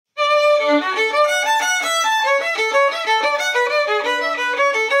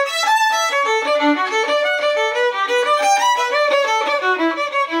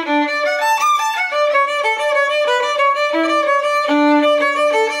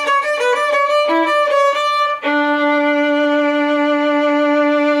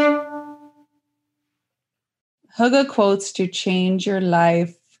Hygge quotes to change your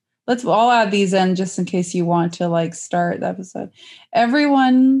life. I'll add these in just in case you want to like start the episode.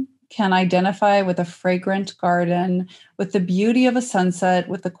 Everyone can identify with a fragrant garden, with the beauty of a sunset,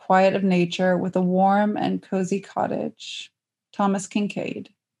 with the quiet of nature, with a warm and cozy cottage. Thomas Kincaid.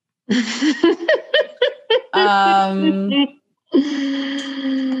 So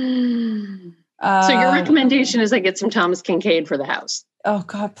your recommendation is I get some Thomas Kincaid for the house. Oh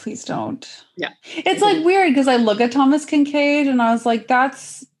God, please don't. Yeah. It's like weird because I look at Thomas Kincaid and I was like,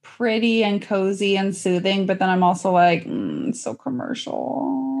 that's pretty and cozy and soothing. But then I'm also like, it's so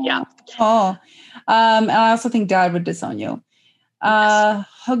commercial. Yeah. Oh. And I also think Dad would disown you. Yes.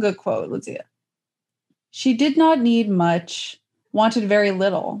 Hygge quote, let's see it. She did not need much, wanted very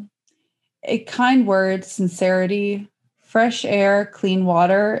little. A kind word, sincerity, fresh air, clean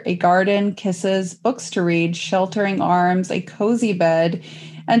water, a garden, kisses, books to read, sheltering arms, a cozy bed,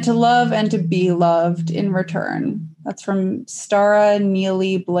 and to love and to be loved in return. That's from Stara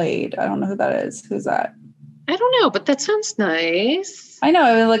Neely Blade. I don't know who that is. Who's that? I don't know, but that sounds nice. I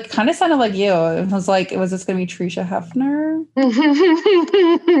know. It like kind of sounded like you. It was like, was this going to be Tricia Hefner?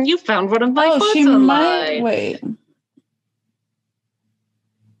 You found one of my quotes she online. Might. Wait.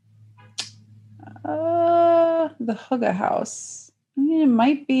 The Hygge House. I mean, it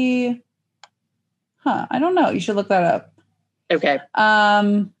might be. I don't know. You should look that up. Okay.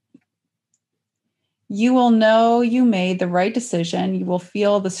 You will know you made the right decision. You will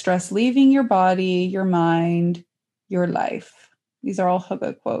feel the stress leaving your body, your mind, your life. These are all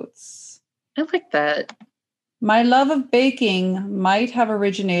Hygge quotes. I like that. My love of baking might have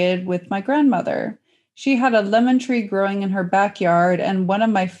originated with my grandmother. She had a lemon tree growing in her backyard, and one of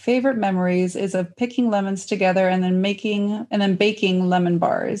my favorite memories is of picking lemons together and then baking lemon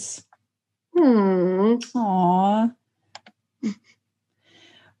bars. Aww.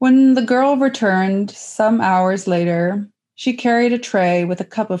 When the girl returned some hours later, she carried a tray with a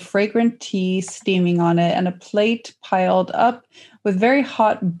cup of fragrant tea steaming on it and a plate piled up with very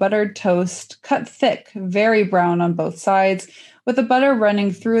hot buttered toast, cut thick, very brown on both sides, with the butter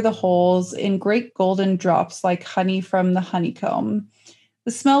running through the holes in great golden drops like honey from the honeycomb.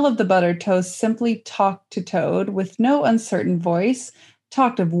 The smell of the buttered toast simply talked to Toad with no uncertain voice,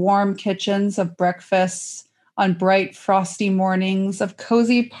 talked of warm kitchens, of breakfasts on bright, frosty mornings, of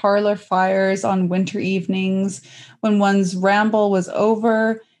cozy parlor fires on winter evenings, when one's ramble was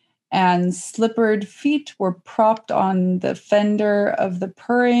over and slippered feet were propped on the fender of the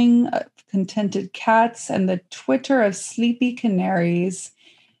purring of contented cats and the twitter of sleepy canaries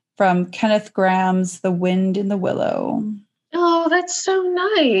from Kenneth Graham's The Wind in the Willow. Oh, that's so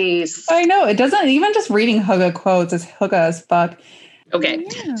nice. I know. It doesn't, even just reading Hygge quotes is Hygge as fuck. Okay.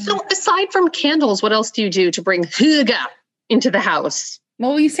 Yeah. So aside from candles, what else do you do to bring Hygge into the house?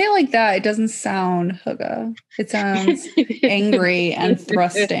 Well, when you say it like that, it doesn't sound Hygge. It sounds angry and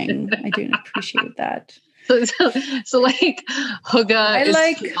thrusting. I do appreciate that. So like Hygge is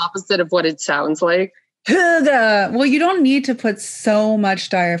the opposite of what it sounds like. Hygge. Well, you don't need to put so much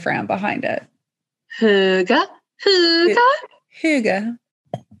diaphragm behind it. Hygge. Hygge. Hygge.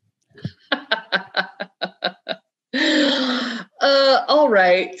 All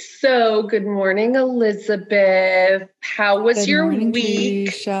right. So good morning, Elizabeth. How was your week?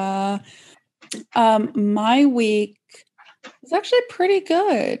 Tricia. My week was actually pretty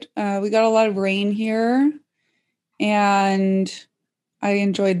good. We got a lot of rain here and I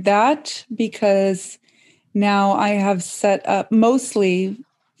enjoyed that because now I have set up mostly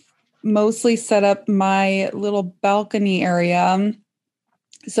set up my little balcony area.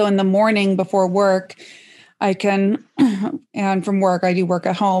 So in the morning before work, I can, and from work, I do work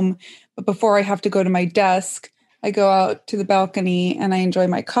at home, but before I have to go to my desk, I go out to the balcony and I enjoy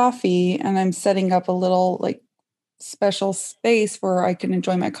my coffee, and I'm setting up a little like special space where I can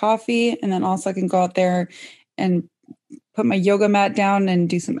enjoy my coffee. And then also I can go out there and put my yoga mat down and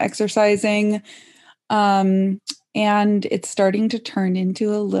do some exercising. And it's starting to turn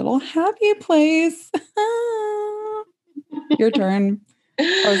into a little happy place. Your turn.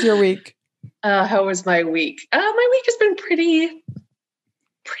 How was your week? How was my week? My week has been pretty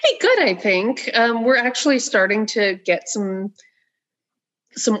good, I think. We're actually starting to get some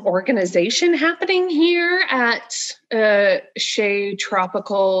organization happening here at Shea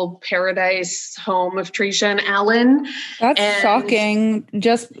Tropical Paradise, home of Tricia and Alan. That's shocking.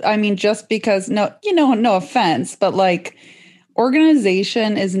 Just because no offense, but like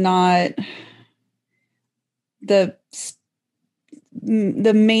organization is not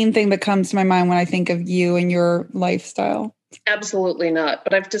the main thing that comes to my mind when I think of you and your lifestyle. Absolutely not.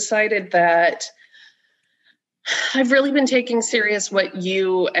 But I've decided that I've really been taking serious what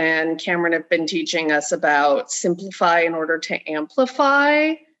you and Cameron have been teaching us about simplify in order to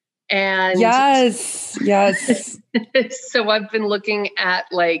amplify. And yes. So I've been looking at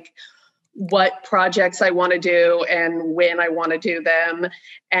like what projects I want to do and when I want to do them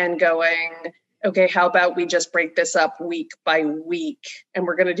and going, okay, how about we just break this up week by week? And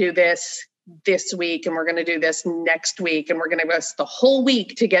we're going to do this week and we're going to do this next week. And we're going to invest the whole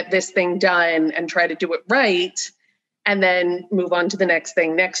week to get this thing done and try to do it right. And then move on to the next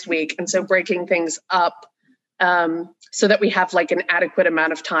thing next week. And so breaking things up so that we have like an adequate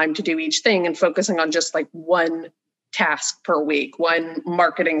amount of time to do each thing and focusing on just like one task per week, one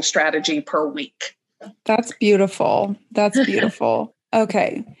marketing strategy per week. That's beautiful.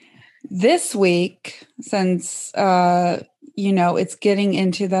 Okay. This week, since, it's getting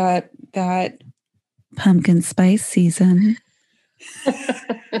into that pumpkin spice season.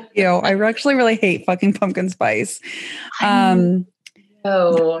 I actually really hate fucking pumpkin spice.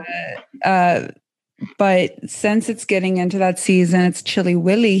 But since it's getting into that season, it's chilly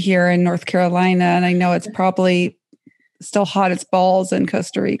willy here in North Carolina. And I know it's probably still hot as balls in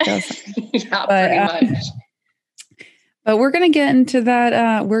Costa Rica. Yeah, pretty much. But we're going to get into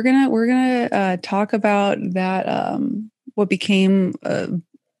that. We're going to talk about that, what became a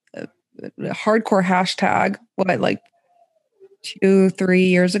hardcore hashtag, like 2-3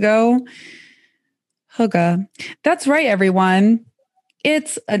 years ago. Hygge. That's right, everyone.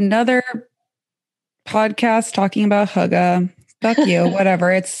 It's another podcast talking about Hygge. Fuck you,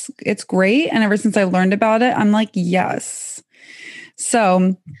 whatever. It's great. And ever since I learned about it, I'm like, yes.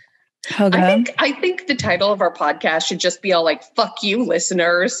 So Hygge. I think the title of our podcast should just be all like, fuck you,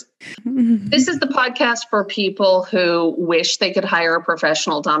 listeners. This is the podcast for people who wish they could hire a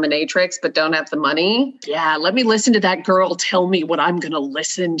professional dominatrix, but don't have the money. Yeah, let me listen to that girl tell me what I'm going to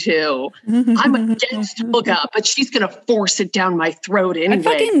listen to. I'm against Hygge, but she's going to force it down my throat anyway. I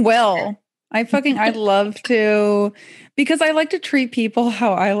fucking will. I'd love to, because I like to treat people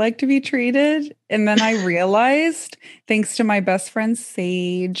how I like to be treated. And then I realized, thanks to my best friend,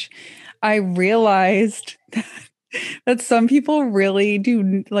 Sage, I realized that some people really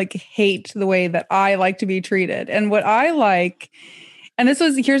do like hate the way that I like to be treated. And what I like, and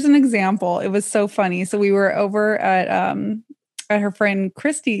here's an example. It was so funny. So we were over at her friend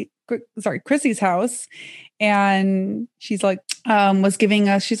Chrissy's house. And she's like, was giving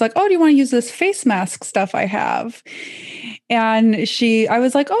us, she's like, oh, do you want to use this face mask stuff I have? And I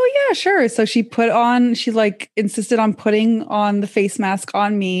was like, oh yeah, sure. So she like insisted on putting on the face mask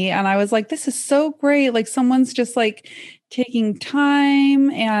on me. And I was like, this is so great. Like someone's just like taking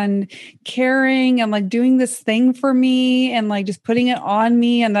time and caring and like doing this thing for me and like just putting it on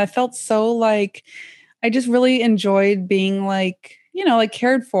me. And I felt so like, I just really enjoyed being like, like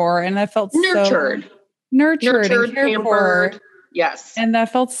cared for. And I felt nurtured and cared pampered. For. Yes. And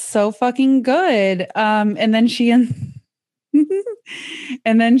that felt so fucking good. And then she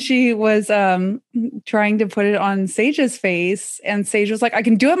was trying to put it on Sage's face, and Sage was like, I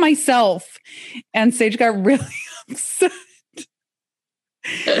can do it myself. And Sage got really upset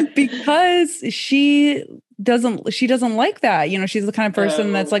because she doesn't like that. She's the kind of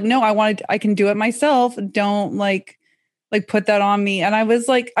person that's like, no, I can do it myself. Don't like put that on me. And I was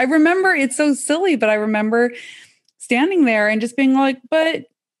like, I remember it's so silly, but I remember standing there and just being like, but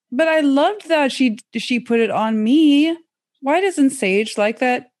I loved that she put it on me. Why doesn't Sage like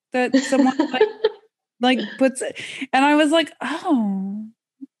that someone like puts it? And I was like, oh,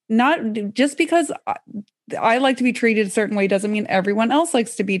 not just because I like to be treated a certain way doesn't mean everyone else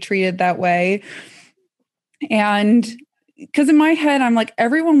likes to be treated that way. And because in my head, I'm like,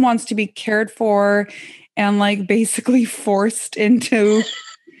 everyone wants to be cared for and like basically forced into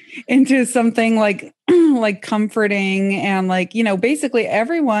something like like comforting and like, basically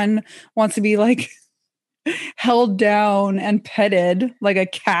everyone wants to be like held down and petted like a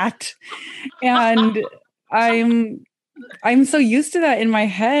cat. And I'm so used to that in my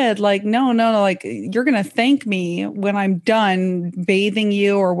head. Like, no, like you're going to thank me when I'm done bathing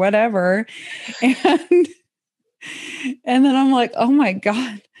you or whatever. And then I'm like, oh my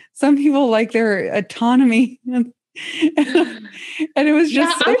God, some people like their autonomy. And it was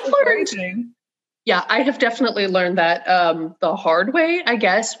just so frustrating. Yeah, I have definitely learned that the hard way, I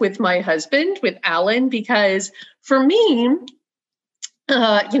guess, with my husband, with Alan, because for me,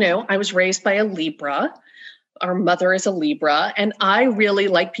 I was raised by a Libra. Our mother is a Libra, and I really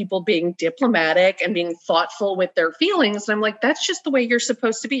like people being diplomatic and being thoughtful with their feelings. And I'm like, that's just the way you're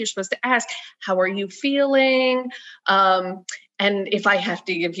supposed to be. You're supposed to ask, how are you feeling? And if I have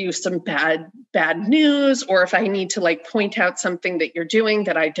to give you some bad news, or if I need to like point out something that you're doing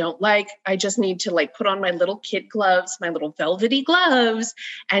that I don't like, I just need to like put on my little kid gloves, my little velvety gloves,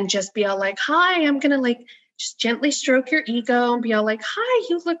 and just be all like, hi, I'm going to like just gently stroke your ego and be all like,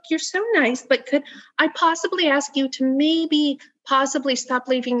 hi, you're so nice, but could I possibly ask you to maybe possibly stop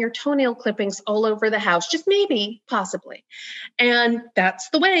leaving your toenail clippings all over the house? Just maybe, possibly. And that's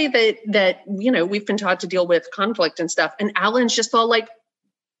the way that we've been taught to deal with conflict and stuff. And Alan's just all like,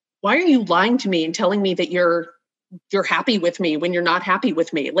 why are you lying to me and telling me that you're happy with me when you're not happy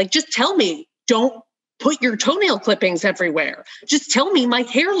with me? Like, just tell me, don't put your toenail clippings everywhere. Just tell me my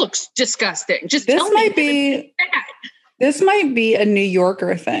hair looks disgusting. Just tell me. This might be a New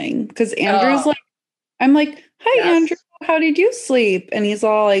Yorker thing, because Andrew's like, I'm like, hi, yes. Andrew, how did you sleep? And he's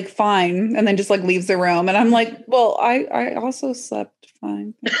all like, fine. And then just like leaves the room. And I'm like, well, I also slept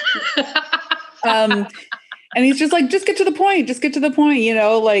fine. And he's just like, just get to the point. Just get to the point.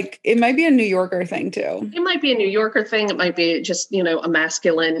 Like it might be a New Yorker thing too. It might be a New Yorker thing. It might be just, a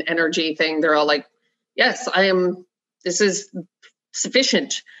masculine energy thing. They're all like, yes, I am. This is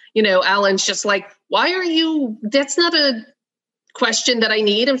sufficient. Alan's just like, why are you, that's not a question that I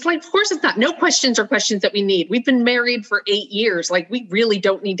need. And it's like, of course it's not. No questions are questions that we need. We've been married for 8 years. Like, we really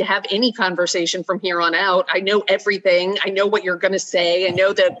don't need to have any conversation from here on out. I know everything. I know what you're going to say. I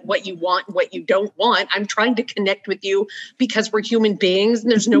know that what you want, what you don't want. I'm trying to connect with you because we're human beings and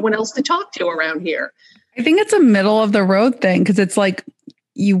there's no one else to talk to around here. I think it's a middle of the road thing, because it's like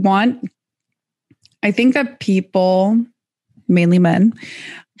I think that people, mainly men,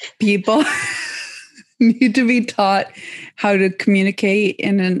 people need to be taught how to communicate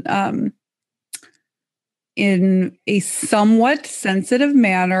in a somewhat sensitive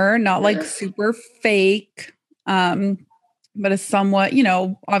manner, not like super fake, but a somewhat,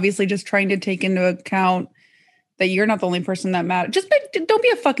 obviously just trying to take into account that you're not the only person that matters. Just don't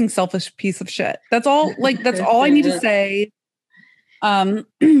be a fucking selfish piece of shit. That's all. Like, that's all I need to say. But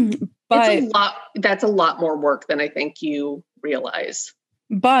it's a lot. That's a lot more work than I think you realize.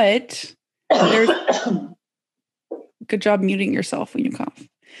 But there's good job muting yourself when you cough.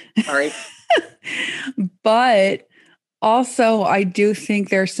 Sorry. But also, I do think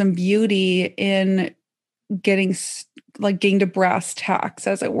there's some beauty in getting to brass tacks,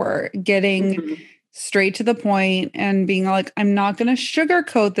 as it were, getting straight to the point and being like, I'm not going to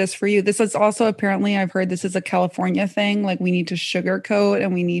sugarcoat this for you. This is also, apparently, I've heard this is a California thing. Like, we need to sugarcoat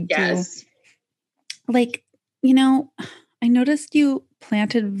and we need to, like, I noticed you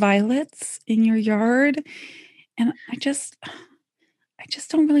planted violets in your yard, and I just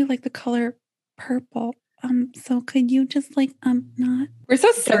don't really like the color purple. So could you just not? We're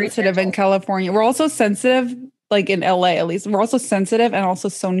so sensitive in California. We're also sensitive, like in LA at least. We're also sensitive and also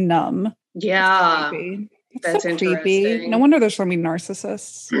so numb. Yeah. That's so creepy. No wonder there's so many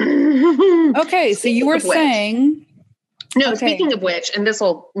narcissists. Okay, so you were saying. No, speaking of which, and this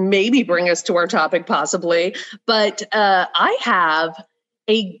will maybe bring us to our topic possibly, but I have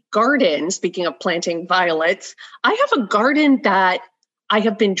a garden, speaking of planting violets, I have a garden that I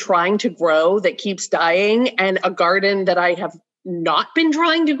have been trying to grow that keeps dying, and a garden that I have not been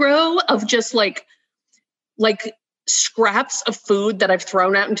trying to grow, of just like scraps of food that I've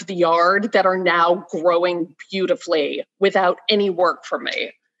thrown out into the yard that are now growing beautifully without any work from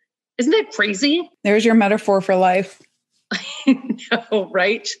me. Isn't that crazy? There's your metaphor for life. I know,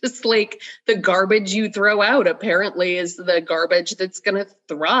 right? Just like the garbage you throw out apparently is the garbage that's going to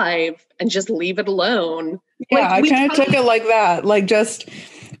thrive, and just leave it alone. Yeah, I kind of took it like that. Like, just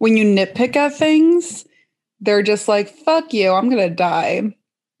when you nitpick at things, they're just like, fuck you, I'm going to die.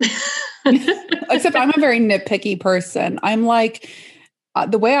 Except I'm a very nitpicky person. I'm like,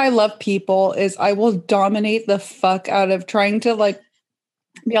 the way I love people is I will dominate the fuck out of trying to be like,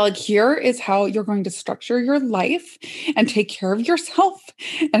 here is how you're going to structure your life and take care of yourself.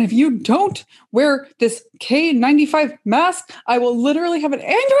 And if you don't wear this K95 mask, I will literally have an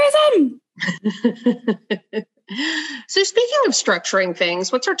aneurysm. So speaking of structuring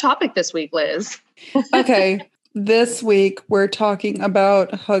things, what's our topic this week, Liz? Okay. This week we're talking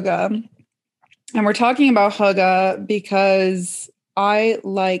about hygge. And we're talking about hygge because I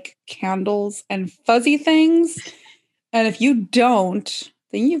like candles and fuzzy things. And if you don't,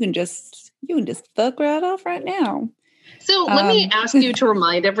 then you can just fuck right off right now. So let me ask you to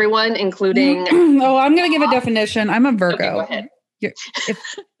remind everyone, including... Oh, I'm going to give a definition. I'm a Virgo. Okay, go ahead.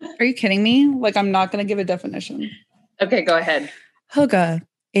 Are you kidding me? Like, I'm not going to give a definition. Okay, go ahead. Hygge,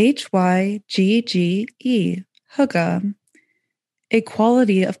 Hygge, hygge, a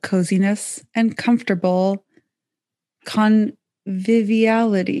quality of coziness and comfortable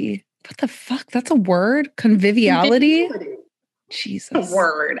conviviality. What the fuck? That's a word? Conviviality? Jesus.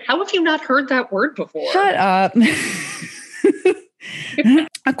 Word. How have you not heard that word before? Shut up.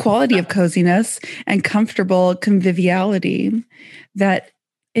 A quality of coziness and comfortable conviviality that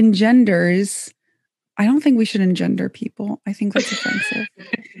engenders, I don't think we should engender people. I think that's offensive.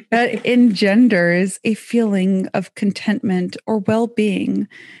 That engenders a feeling of contentment or well-being,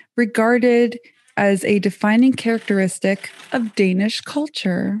 regarded as a defining characteristic of Danish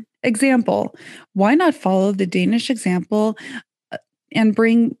culture. Example, why not follow the Danish example and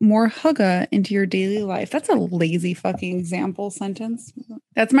bring more hygge into your daily life? That's a lazy fucking example sentence.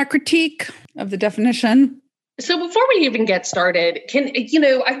 That's my critique of the definition. So before we even get started,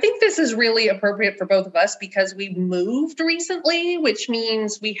 I think this is really appropriate for both of us because we moved recently, which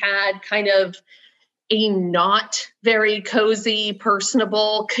means we had kind of a not very cozy,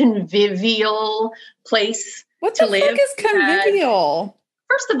 personable, convivial place to live. What the fuck is convivial?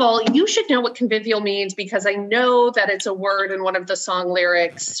 First of all, you should know what convivial means because I know that it's a word in one of the song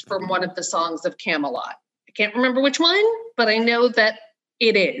lyrics from one of the songs of Camelot. I can't remember which one, but I know that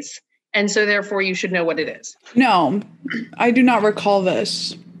it is. And so therefore you should know what it is. No, I do not recall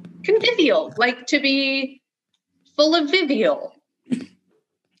this. Convivial, like to be full of vivial.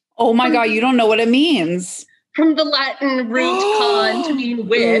 Oh my God, you don't know what it means. From the Latin root con to mean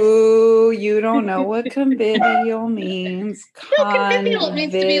with. Ooh, you don't know what convivial means. No, convivial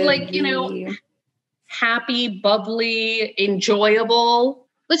means to be like, happy, bubbly, enjoyable.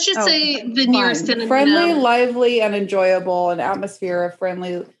 Let's just say the nearest synonym. Friendly, lively, and enjoyable, an atmosphere of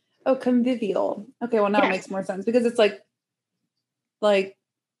friendly. Oh, convivial. Okay, well now it makes more sense because it's like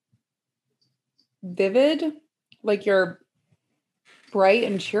vivid, like you're bright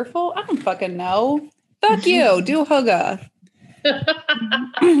and cheerful. I don't fucking know. Fuck you. Do hygge.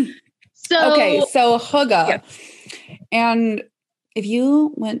 So hygge. Yeah. And if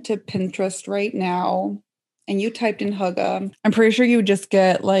you went to Pinterest right now and you typed in hygge, I'm pretty sure you would just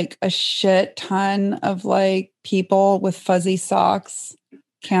get like a shit ton of like people with fuzzy socks,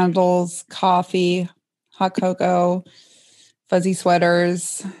 candles, coffee, hot cocoa, fuzzy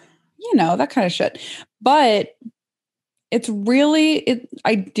sweaters, that kind of shit. But it's really,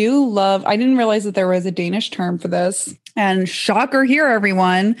 I didn't realize that there was a Danish term for this. And shocker here,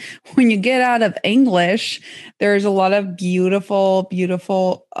 everyone, when you get out of English, there's a lot of beautiful,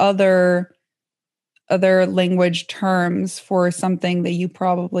 beautiful other language terms for something that you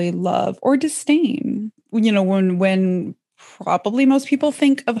probably love or disdain. When probably most people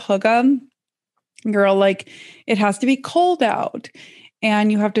think of hygge, you're all like, it has to be cold out.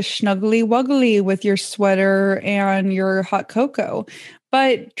 And you have to snuggly wuggly with your sweater and your hot cocoa.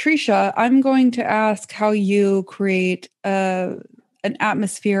 But Trisha, I'm going to ask how you create an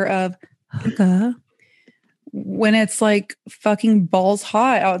atmosphere of hygge when it's like fucking balls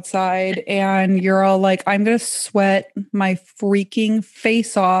hot outside and you're all like, I'm going to sweat my freaking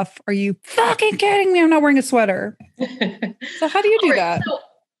face off. Are you fucking kidding me? I'm not wearing a sweater. So how do you do that? So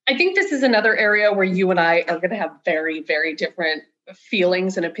I think this is another area where you and I are going to have very, very different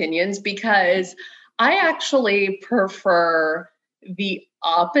feelings and opinions because I actually prefer the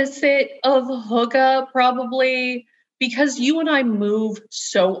opposite of hygge probably because you and I move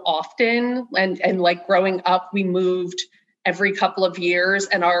so often and like growing up, we moved every couple of years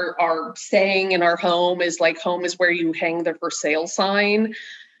and our staying in our home is like home is where you hang the for sale sign.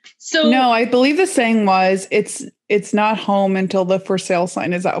 So no, I believe the saying was it's not home until the for sale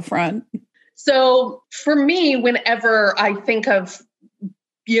sign is out front. So for me, whenever I think of,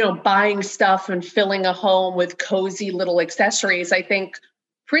 buying stuff and filling a home with cozy little accessories, I think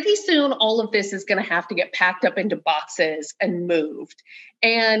pretty soon all of this is going to have to get packed up into boxes and moved.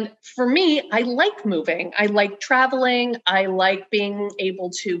 And for me, I like moving. I like traveling. I like being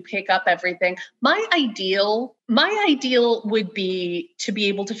able to pick up everything. My ideal would be to be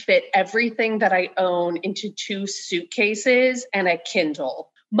able to fit everything that I own into 2 suitcases and a Kindle.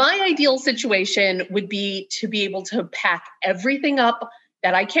 My ideal situation would be to be able to pack everything up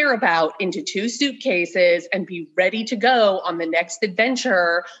that I care about into 2 suitcases and be ready to go on the next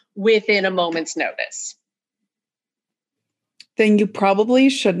adventure within a moment's notice. Then you probably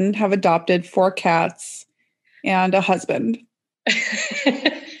shouldn't have adopted 4 cats and a husband.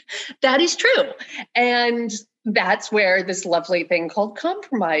 That is true. And that's where this lovely thing called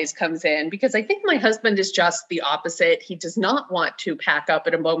compromise comes in, because I think my husband is just the opposite. He does not want to pack up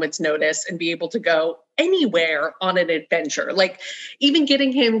at a moment's notice and be able to go anywhere on an adventure. Like even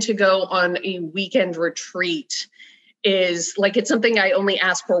getting him to go on a weekend retreat is like, it's something I only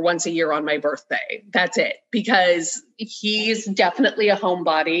ask for once a year on my birthday. That's it. Because he's definitely a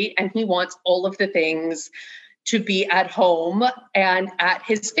homebody and he wants all of the things to be at home and at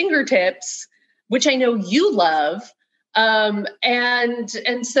his fingertips, which I know you love, And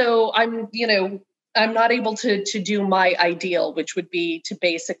so I'm, I'm not able to do my ideal, which would be to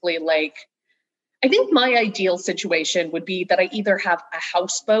basically like, I think my ideal situation would be that I either have a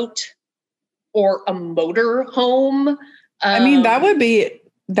houseboat or a motor home. I mean, that would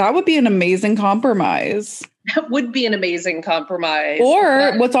be an amazing compromise. That would be an amazing compromise.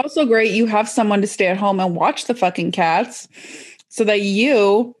 Or what's also great, you have someone to stay at home and watch the fucking cats so that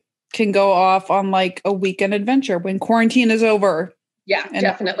you can go off on like a weekend adventure when quarantine is over. Yeah,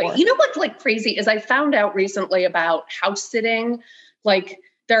 definitely. You know what's like crazy is I found out recently about house sitting. Like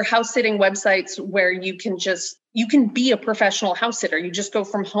there are house sitting websites where you can be a professional house sitter. You just go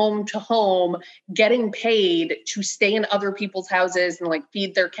from home to home, getting paid to stay in other people's houses and like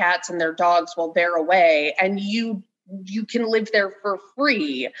feed their cats and their dogs while they're away. And you can live there for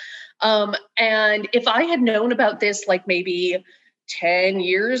free. And if I had known about this, like maybe 10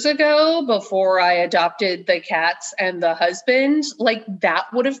 years ago, before I adopted the cats and the husband, like that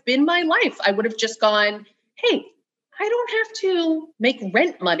would have been my life. I would have just gone, hey, I don't have to make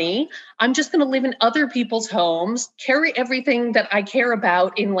rent money. I'm just going to live in other people's homes, carry everything that I care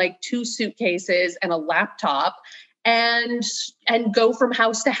about in like 2 suitcases and a laptop, and go from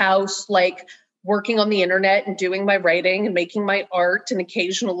house to house, like working on the internet and doing my writing and making my art and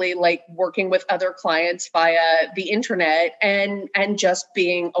occasionally like working with other clients via the internet and just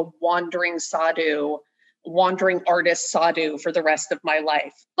being a wandering artist sadhu for the rest of my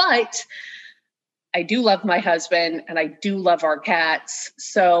life. But I do love my husband and I do love our cats.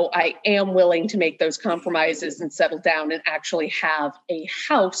 So I am willing to make those compromises and settle down and actually have a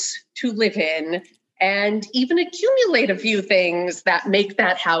house to live in and even accumulate a few things that make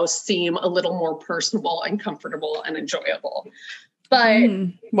that house seem a little more personable and comfortable and enjoyable. But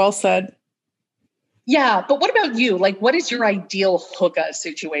well said. Yeah. But what about you? Like, what is your ideal hygge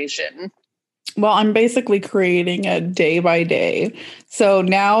situation? Well, I'm basically creating it day by day. So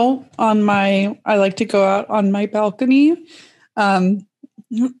now I like to go out on my balcony. I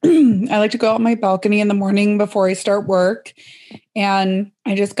like to go out on my balcony in the morning before I start work. And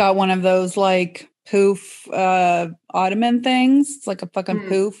I just got one of those like poof ottoman things. It's like a fucking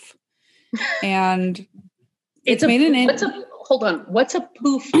poof. And it's made in hold on. What's a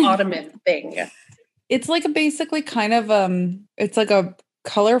poof ottoman thing? It's like a basically kind of it's like a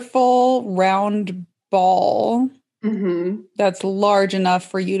colorful round ball that's large enough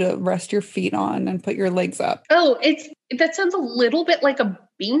for you to rest your feet on and put your legs up. Oh, that sounds a little bit like a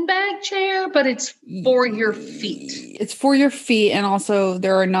beanbag chair, but it's for your feet. It's for your feet, and also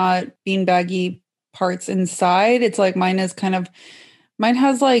there are not beanbaggy parts inside. It's like mine has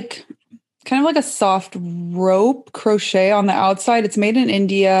like kind of like a soft rope crochet on the outside. It's made in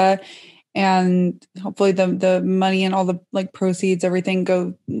India. And hopefully the money and all the like proceeds, everything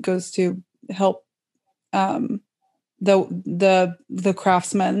goes to help the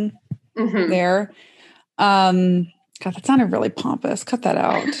craftsmen there. God, that sounded really pompous. Cut that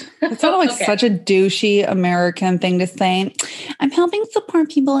out. It sounded like such a douchey American thing to say. I'm helping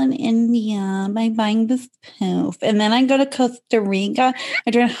support people in India by buying this poof. And then I go to Costa Rica.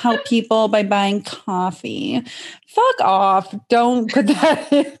 I try to help people by buying coffee. Fuck off. Don't put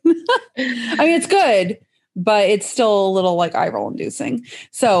that in. I mean, it's good, but it's still a little like eye roll inducing.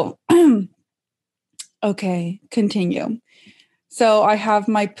 So, okay, continue. So I have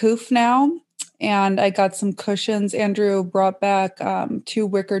my poof now. And I got some cushions. Andrew brought back 2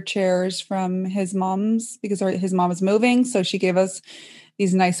 wicker chairs from his mom's because his mom is moving. So she gave us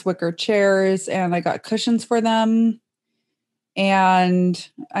these nice wicker chairs and I got cushions for them. And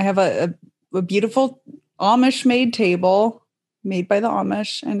I have a beautiful Amish made table made by the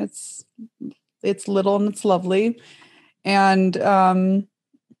Amish. And it's little and it's lovely. And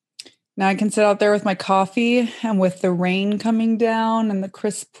now I can sit out there with my coffee and with the rain coming down and the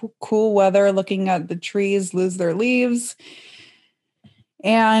crisp, cool weather, looking at the trees lose their leaves.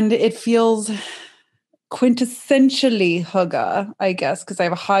 And it feels quintessentially hygge, I guess, because I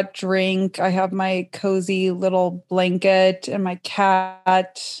have a hot drink. I have my cozy little blanket and my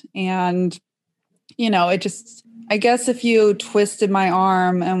cat. And, it just, I guess if you twisted my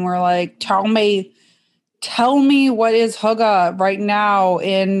arm and were like, tell me what is hygge right now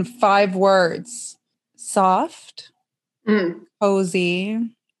in 5 words. Soft, cozy,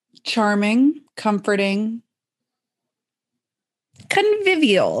 charming, comforting,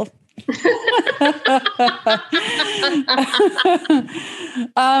 convivial.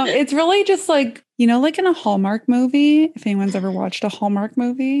 It's really just like, like in a Hallmark movie, if anyone's ever watched a Hallmark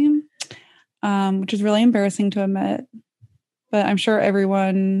movie, which is really embarrassing to admit, but I'm sure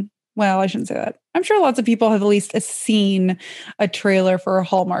everyone well, I shouldn't say that. I'm sure lots of people have at least seen a trailer for a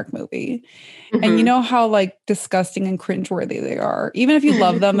Hallmark movie. And you know how like disgusting and cringeworthy they are. Even if you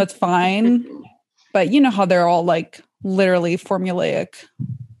love them, that's fine. But you know how they're all like literally formulaic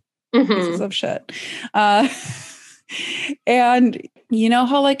pieces of shit. And you know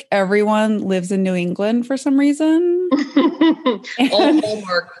how like everyone lives in New England for some reason?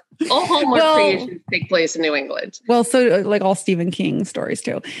 All Hallmark creations take place in New England. Well, so like all Stephen King stories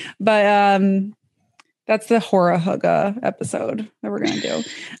too. But that's the Hora Hugga episode that we're going to do.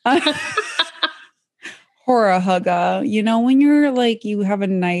 Hora Hugga, you know, when you're like, you have a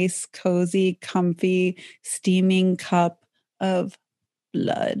nice, cozy, comfy, steaming cup of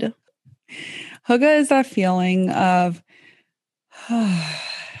blood. Hugga is that feeling of,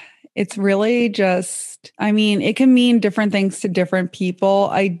 it's really just, I mean, it can mean different things to different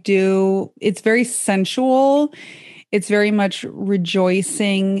people. It's very sensual. It's very much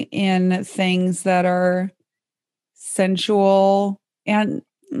rejoicing in things that are sensual, and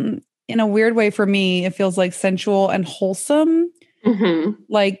in a weird way for me, it feels like sensual and wholesome.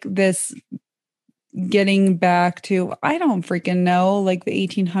 Like this getting back to, I don't freaking know, like the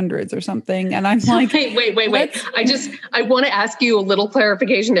 1800s or something. And I'm like, wait. I want to ask you a little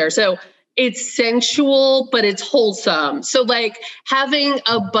clarification there. So it's sensual, but it's wholesome. So like having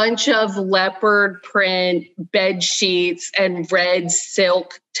a bunch of leopard print bed sheets and red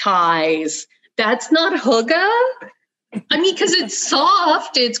silk ties, that's not hygge? I mean, because it's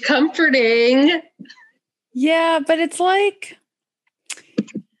soft, it's comforting. Yeah, but it's like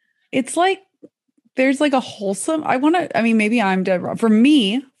there's like a wholesome, maybe I'm dead wrong. For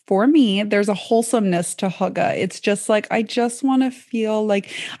me, there's a wholesomeness to hygge. It's just like, I just want to feel like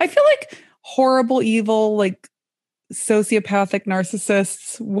horrible, evil, like sociopathic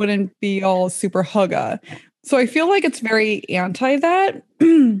narcissists wouldn't be all super hygge. So I feel like it's very anti that.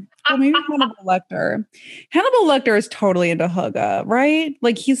 Well, maybe Hannibal Lecter. Hannibal Lecter is totally into hygge, right?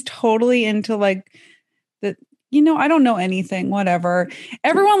 Like he's totally into like the, I don't know anything, whatever.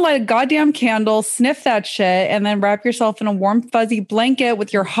 Everyone light a goddamn candle, sniff that shit, and then wrap yourself in a warm, fuzzy blanket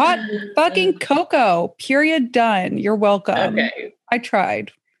with your hot fucking cocoa. Period. Done. You're welcome. Okay. I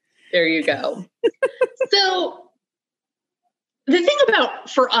tried. There you go. So the thing about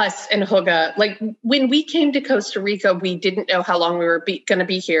for us in hygge, like when we came to Costa Rica, we didn't know how long we were going to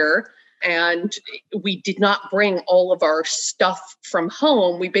be here. And we did not bring all of our stuff from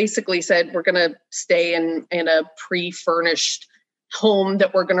home. We basically said we're going to stay in a pre-furnished home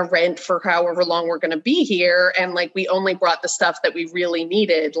that we're going to rent for however long we're going to be here. And like we only brought the stuff that we really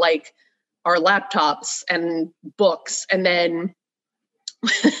needed, like our laptops and books. And then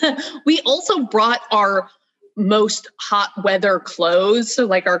we also brought our most hot weather clothes, so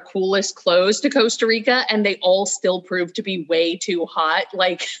like our coolest clothes to Costa Rica, and they all still proved to be way too hot.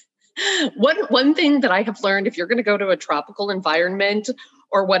 Like one thing that I have learned, if you're going to go to a tropical environment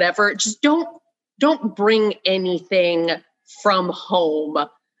or whatever, just don't bring anything from home.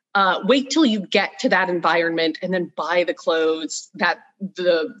 Wait till you get to that environment and then buy the clothes that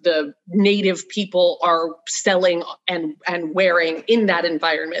the native people are selling and wearing in that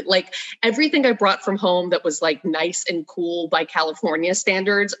environment. Like everything I brought from home that was like nice and cool by California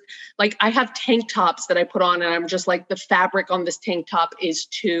standards. Like I have tank tops that I put on and I'm just like, the fabric on this tank top is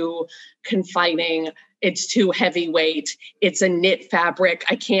too confining. It's too heavyweight. It's a knit fabric.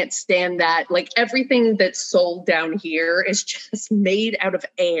 I can't stand that. Like everything that's sold down here is just made out of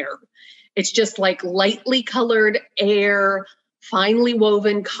air. It's just like lightly colored air, finely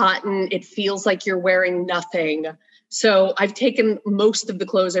woven cotton. It feels like you're wearing nothing. So I've taken most of the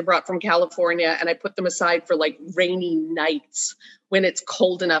clothes I brought from California and I put them aside for like rainy nights when it's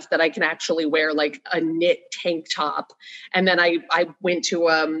cold enough that I can actually wear like a knit tank top. And then I went to,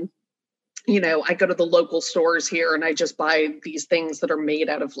 I go to the local stores here and I just buy these things that are made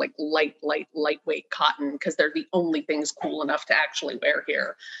out of like lightweight cotton because they're the only things cool enough to actually wear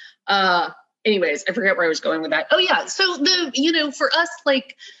here. Anyways, I forget where I was going with that. Oh yeah. So for us,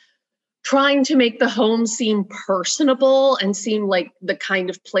 like trying to make the home seem personable and seem like the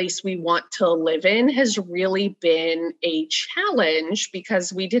kind of place we want to live in has really been a challenge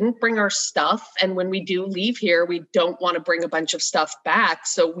because we didn't bring our stuff. And when we do leave here, we don't want to bring a bunch of stuff back.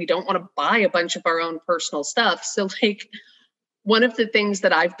 So we don't want to buy a bunch of our own personal stuff. So like one of the things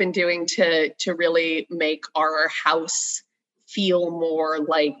that I've been doing to really make our house feel more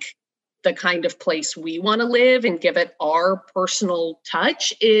like the kind of place we want to live and give it our personal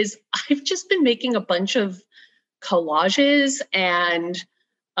touch is I've just been making a bunch of collages and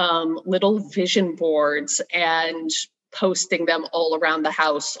little vision boards and posting them all around the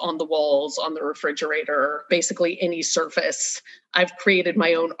house, on the walls, on the refrigerator, basically any surface. I've created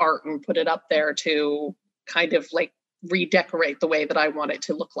my own art and put it up there to kind of like redecorate the way that I want it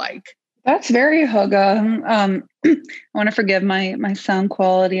to look like. That's very hygge. I want to forgive my sound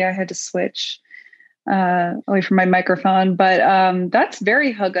quality. I had to switch away from my microphone, but that's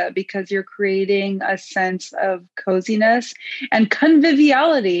very hygge because you're creating a sense of coziness and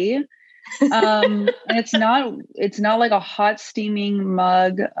conviviality. And it's not like a hot steaming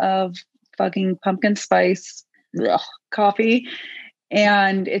mug of fucking pumpkin spice coffee,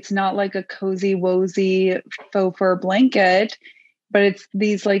 and it's not like a cozy wozy faux fur blanket, but it's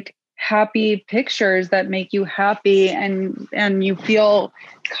these like happy pictures that make you happy and you feel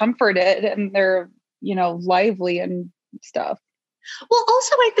comforted, and they're, you know, lively and stuff. Well,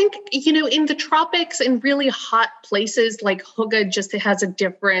 also, I think, you know, in the tropics and really hot places, like hygge just has a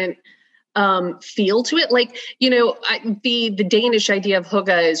different feel to it. Like, you know, the Danish idea of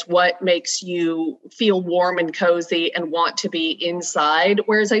hygge is what makes you feel warm and cozy and want to be inside.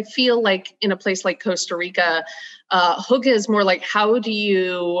 Whereas I feel like in a place like Costa Rica, hygge is more like, how do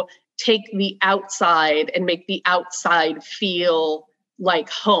you take the outside and make the outside feel like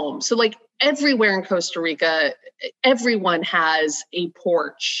home? So like everywhere in Costa Rica, everyone has a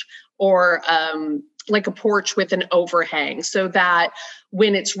porch or like a porch with an overhang so that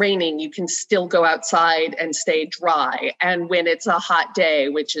when it's raining, you can still go outside and stay dry. And when it's a hot day,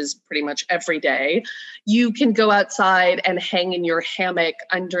 which is pretty much every day, you can go outside and hang in your hammock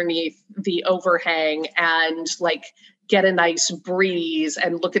underneath the overhang and like get a nice breeze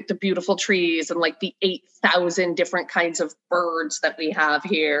and look at the beautiful trees and like the 8,000 different kinds of birds that we have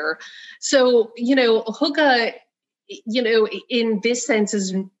here. So, you know, hygge, you know, in this sense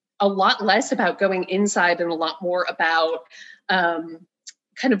is a lot less about going inside and a lot more about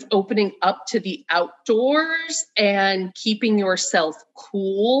kind of opening up to the outdoors and keeping yourself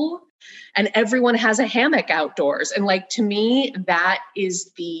cool. And everyone has a hammock outdoors. And like, to me, that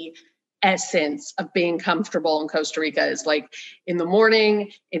is the essence of being comfortable in Costa Rica. Is like in the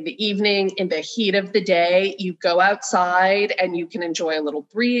morning, in the evening, in the heat of the day, you go outside and you can enjoy a little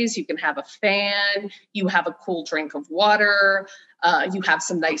breeze. You can have a fan, you have a cool drink of water, you have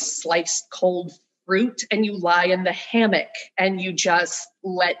some nice sliced cold fruit, and you lie in the hammock and you just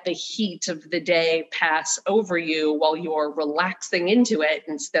let the heat of the day pass over you while you're relaxing into it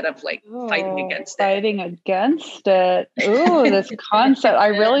instead of like fighting against it. Ooh, this concept I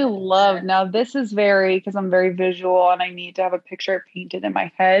really love. Now this is because I'm very visual and I need to have a picture painted in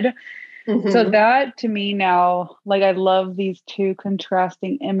my head. Mm-hmm. So that to me now, like I love these two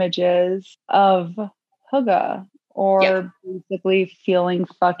contrasting images of hygge, or basically feeling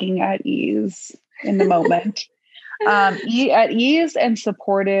fucking at ease in the moment. At ease and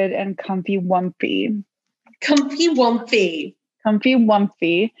supported and comfy wumpy.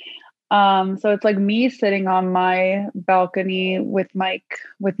 So it's like me sitting on my balcony with my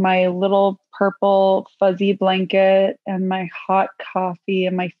little purple fuzzy blanket and my hot coffee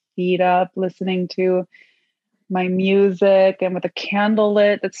and my feet up, listening to my music, and with a candle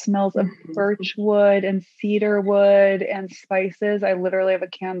lit that smells of birch wood and cedar wood and spices. I literally have a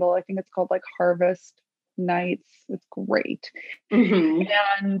candle. I think it's called like Harvest Nights. It's great. Mm-hmm.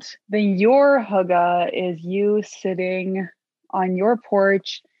 And then your hygge is you sitting on your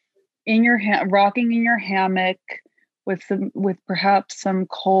porch in your rocking in your hammock with perhaps some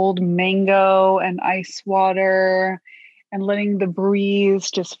cold mango and ice water, and letting the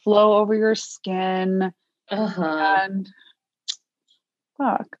breeze just flow over your skin. And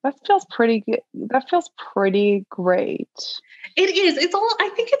fuck, that feels pretty good. That feels pretty great. It is. I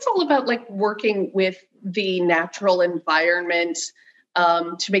think it's all about like working with the natural environment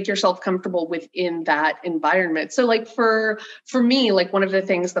to make yourself comfortable within that environment. So like for me, like one of the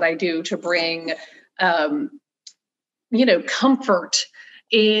things that I do to bring, you know, comfort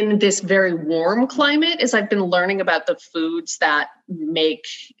in this very warm climate is I've been learning about the foods that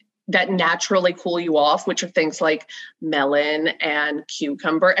naturally cool you off, which are things like melon and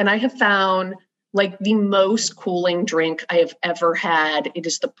cucumber. And I have found like the most cooling drink I have ever had. It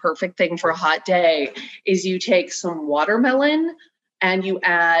is the perfect thing for a hot day. Is you take some watermelon and you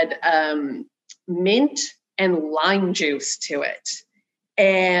add mint and lime juice to it.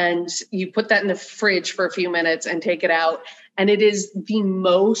 And you put that in the fridge for a few minutes and take it out. And it is the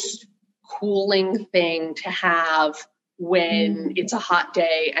most cooling thing to have when it's a hot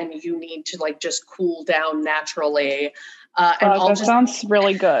day and you need to like just cool down naturally. That sounds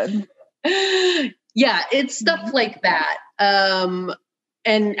really good. Yeah, it's stuff like that. And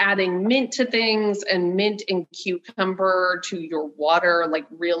adding mint to things, and mint and cucumber to your water like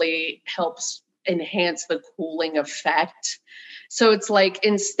really helps enhance the cooling effect. So it's like,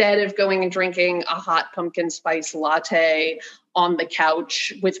 instead of going and drinking a hot pumpkin spice latte on the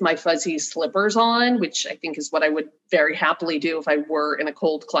couch with my fuzzy slippers on, which I think is what I would very happily do if I were in a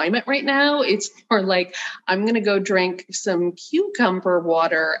cold climate right now, it's more like, I'm going to go drink some cucumber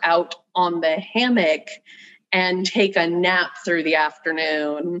water out on the hammock and take a nap through the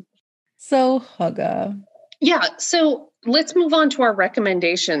afternoon. So, Hygge. Yeah. So let's move on to our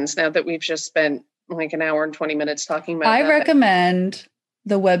recommendations now that we've just spent like an hour and 20 minutes talking about I that. recommend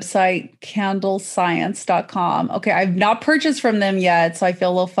the website candlescience.com. Okay, I've not purchased from them yet, so I feel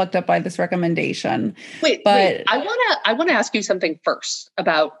a little fucked up by this recommendation. Wait, I want to ask you something first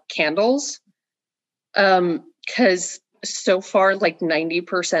about candles. Because so far, like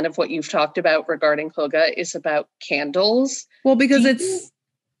 90% of what you've talked about regarding Hygge is about candles. Well, because it's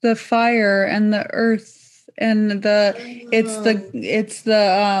the fire and the earth and it's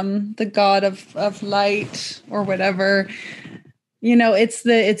the god of light or whatever. You know, it's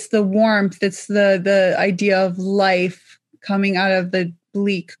the warmth, it's the idea of life coming out of the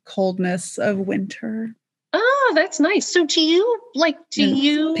bleak coldness of winter. Oh, that's nice. So do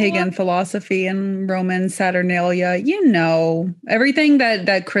you pagan philosophy and Roman Saturnalia, you know, everything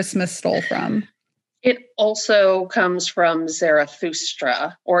that Christmas stole from. It also comes from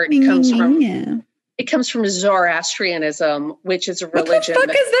Zarathustra, or it comes from Zoroastrianism, which is a religion. What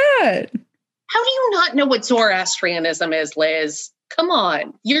the fuck is that? How do you not know what Zoroastrianism is, Liz? Come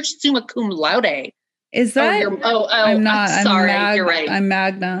on. You're summa cum laude. Is that? I'm not. I'm sorry. You're right. I'm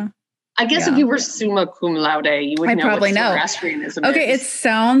magna. I guess if you were summa cum laude, you would know what Zoroastrianism is. Okay, it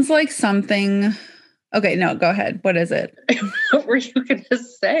sounds like something. Okay, no, go ahead. What is it? What were you going to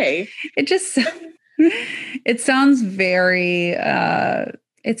say? It sounds very,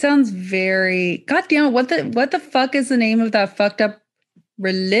 goddamn, what the fuck is the name of that fucked up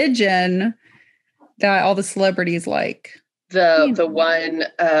religion that all the celebrities like? The one,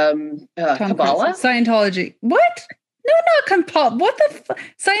 Kabbalah? Scientology. What? No, not Kabbalah. What the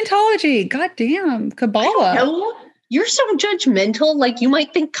Scientology. Goddamn. Kabbalah. No, you're so judgmental. Like, you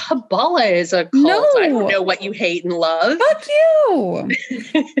might think Kabbalah is a cult. No. I don't know what you hate and love. Fuck you.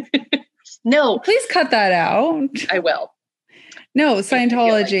 No. Please cut that out. I will. No,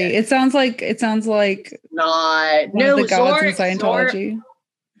 Scientology. It sounds like not. No, the gods in Scientology.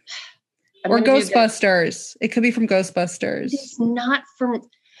 Or Ghostbusters. It could be from Ghostbusters. It's not from.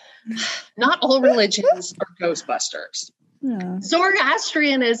 Not all religions are Ghostbusters. Yeah.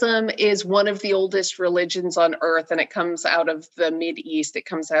 Zoroastrianism is one of the oldest religions on earth, and it comes out of the Mideast. It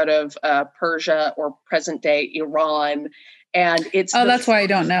comes out of Persia, or present day Iran, and it's. Oh, that's why I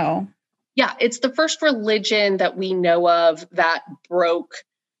don't know. Yeah, it's the first religion that we know of that broke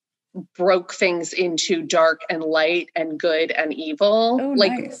things into dark and light and good and evil. Oh,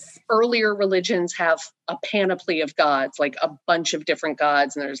 like nice. Earlier religions have a panoply of gods, like a bunch of different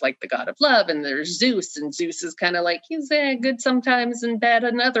gods. And there's like the god of love, and there's Zeus, and Zeus is kind of like, he's good sometimes and bad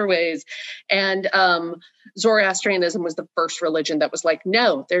in other ways. And Zoroastrianism was the first religion that was like,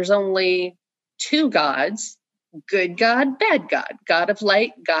 no, there's only two gods. Good God, bad God, God of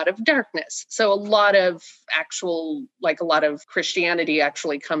light, God of darkness. So a lot of Christianity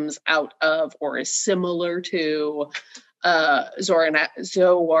actually comes out of, or is similar to,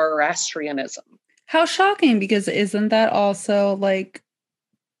 Zoroastrianism. How shocking, because isn't that also like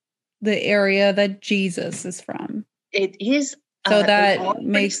the area that Jesus is from? It is. So that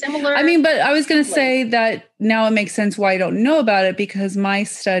makes similar. I mean, but I was going to say that now it makes sense why I don't know about it, because my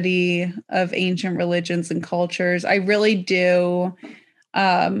study of ancient religions and cultures, I really do,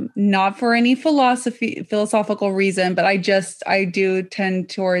 not for any philosophical reason, but I do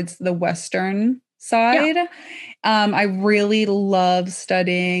tend towards the Western side. Yeah. I really love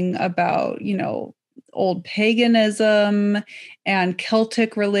studying about, old paganism and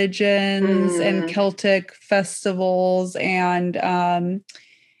Celtic religions and Celtic festivals and,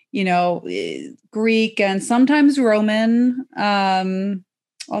 Greek and sometimes Roman,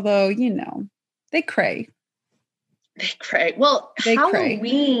 although, they cray. They cray. Well,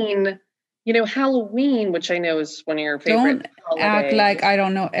 Halloween, Halloween, which I know is one of your favorite holidays. Act like I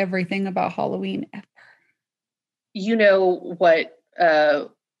don't know everything about Halloween ever. You know what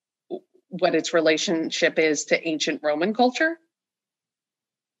its relationship is to ancient Roman culture?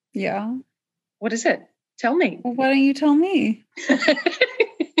 Yeah. What is it? Tell me. Well, why don't you tell me?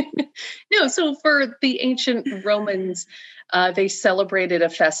 No, so for the ancient Romans, they celebrated a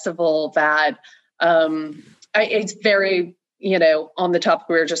festival that it's very, on the topic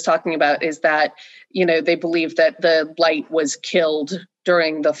we were just talking about, is that, they believe that the light was killed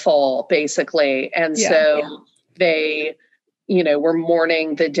during the fall, basically. And so they, we're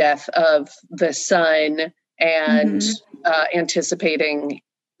mourning the death of the sun and anticipating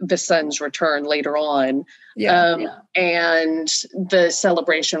the sun's return later on. And the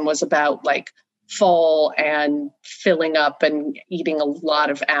celebration was about like fall and filling up and eating a lot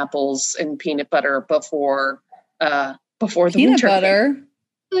of apples and peanut butter before the peanut winter butter.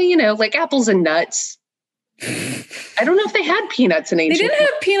 Came. Like apples and nuts. I don't know if they had peanuts in ancient. They didn't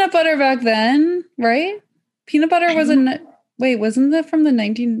have peanut butter back then, right? Peanut butter wasn't. Wait, wasn't that from the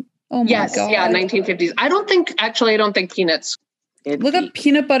 19? Oh my god! Yeah, 1950s. I don't think peanuts. Look up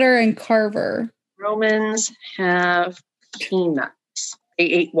peanut butter and Carver. Romans have peanuts. They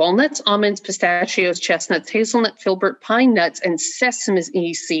ate walnuts, almonds, pistachios, chestnuts, hazelnut, filbert, pine nuts, and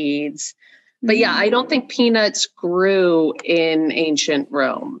sesame seeds. But yeah, I don't think peanuts grew in ancient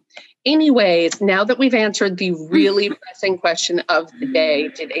Rome. Anyways, now that we've answered the really pressing question of the day,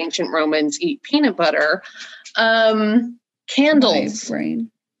 did ancient Romans eat peanut butter? Candles. My brain.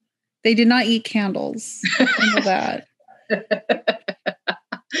 They did not eat candles. I know that.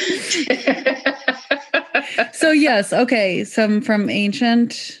 So yes, okay. Some from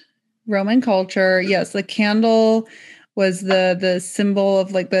ancient Roman culture. Yes, the candle was the symbol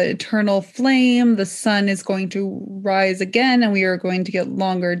of like the eternal flame. The sun is going to rise again, and we are going to get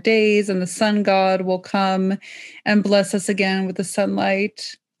longer days, and the sun god will come and bless us again with the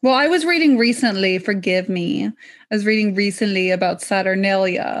sunlight. Well, I was reading recently, forgive me. I was reading recently about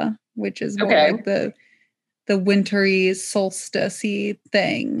Saturnalia, which is more like the wintry solstice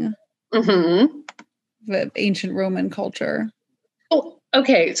thing. The ancient Roman culture. Oh,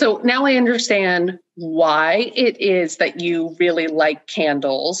 okay. So now I understand why it is that you really like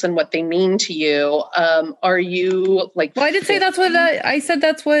candles and what they mean to you. Are you like? Well, I did say that's what I said.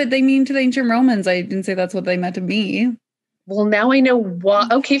 That's what they mean to the ancient Romans. I didn't say that's what they meant to me. Well, now I know why.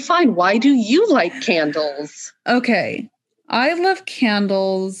 Okay, fine. Why do you like candles? Okay. I love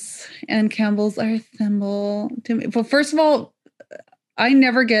candles, and candles are a symbol to me. Well, first of all, I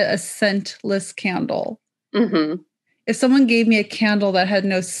never get a scentless candle. If someone gave me a candle that had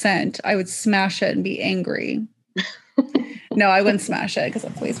no scent, I would smash it and be angry. No, I wouldn't smash it because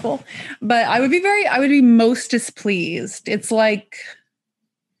that's wasteful. But I would be most displeased. It's like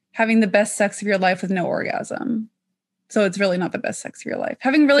having the best sex of your life with no orgasm. So it's really not the best sex of your life.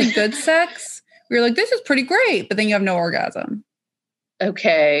 Having really good sex, you're like, this is pretty great, but then you have no orgasm.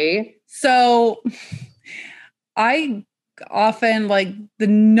 Okay. So I often like the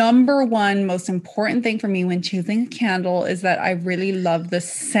number one most important thing for me when choosing a candle is that I really love the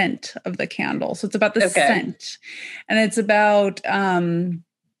scent of the candle. So it's about the scent, and it's about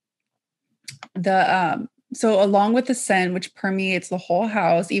so along with the scent, which permeates the whole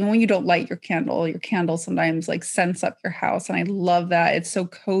house, even when you don't light your candle sometimes like scents up your house. And I love that. It's so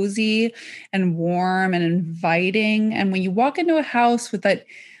cozy and warm and inviting. And when you walk into a house with that,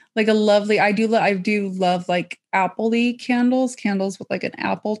 like a lovely, I do love like apple-y candles with like an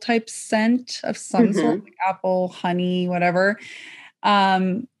apple type scent of some sort, like apple, honey, whatever.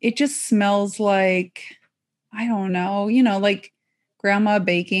 It just smells like, I don't know, like grandma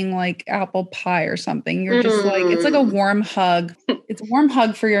baking like apple pie or something. You're just like, it's like a warm hug. It's a warm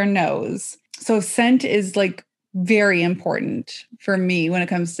hug for your nose. So scent is like very important for me when it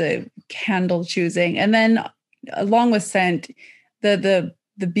comes to candle choosing. And then along with scent, the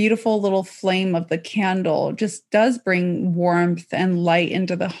beautiful little flame of the candle just does bring warmth and light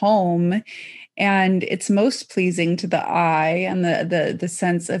into the home. And it's most pleasing to the eye and the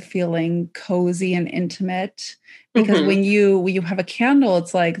sense of feeling cozy and intimate. Because when you have a candle,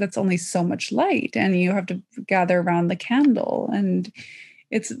 it's like that's only so much light, and you have to gather around the candle, and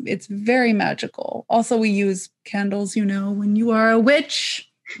it's very magical. Also, we use candles, when you are a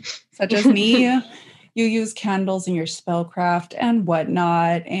witch, such as me, you use candles in your spellcraft and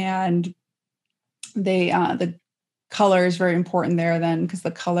whatnot, and they the color is very important there then because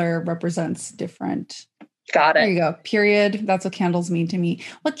the color represents different. Got it. There you go. Period. That's what candles mean to me.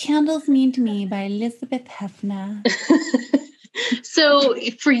 What Candles Mean to Me by Elizabeth Hefner. So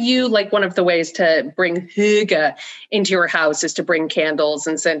for you, like one of the ways to bring hygge into your house is to bring candles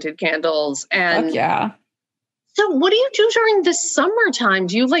and scented candles. And fuck yeah. So what do you do during the summertime?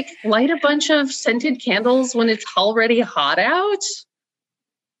 Do you like light a bunch of scented candles when it's already hot out?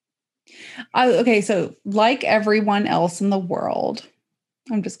 Okay, so like everyone else in the world,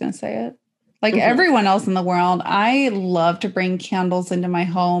 I'm just going to say it. Like everyone else in the world, I love to bring candles into my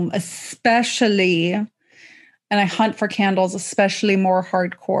home, especially, and I hunt for candles, especially more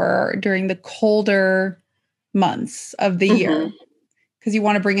hardcore during the colder months of the year. Because you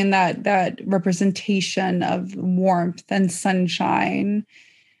want to bring in that representation of warmth and sunshine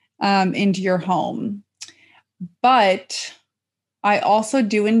into your home. But I also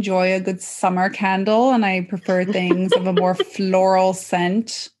do enjoy a good summer candle, and I prefer things of a more floral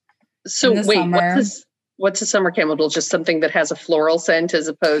scent in So the wait, summer. what's a summer candle? Just something that has a floral scent as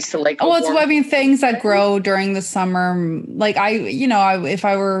opposed to like a Oh, it's, warm I mean, things that scent? grow during the summer. Like if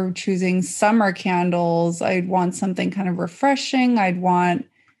I were choosing summer candles, I'd want something kind of refreshing. I'd want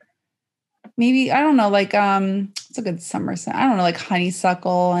maybe, I don't know, like, it's a good summer scent. I don't know, like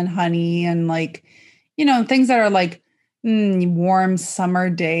honeysuckle and honey and like, things that are like warm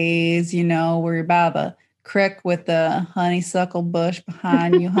summer days, where you're by the creek with the honeysuckle bush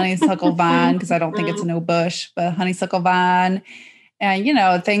behind you, honeysuckle vine, because I don't think it's a no bush, but honeysuckle vine.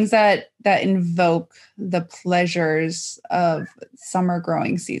 And things that invoke the pleasures of summer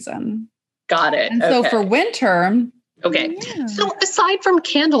growing season. Got it. And so Okay. for winter, Okay. yeah. So aside from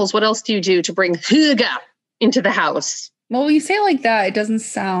candles, what else do you do to bring hygge into the house? Well, when you say it like that, it doesn't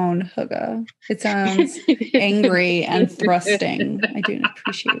sound hygge. It sounds angry and thrusting. I do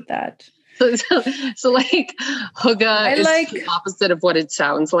appreciate that. So like hygge is the opposite of what it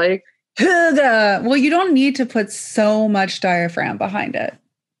sounds like. Hygge. Well, you don't need to put so much diaphragm behind it.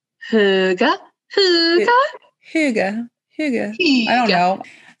 Hygge. Hygge. I don't know.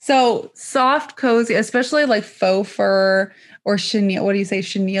 So soft, cozy, especially like faux fur or chenille. What do you say?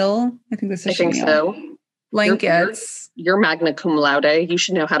 Chenille? I think this is chenille. I think so. Blankets. You're magna cum laude. You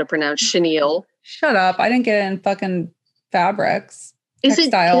should know how to pronounce chenille. Shut up. I didn't get it in fucking fabrics.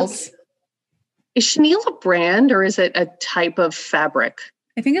 Textiles. Is chenille a brand or is it a type of fabric?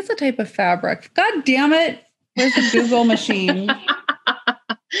 I think it's a type of fabric. God damn it. Where's the Google machine?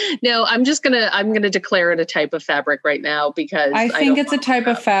 No, I'm gonna declare it a type of fabric right now because I think it's a type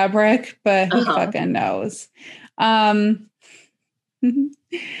of fabric, but who fucking knows?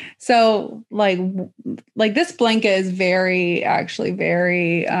 So like this blanket is very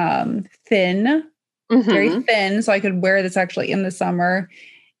thin, very thin. So I could wear this actually in the summer,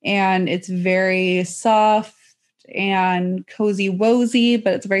 and it's very soft and cozy wozy,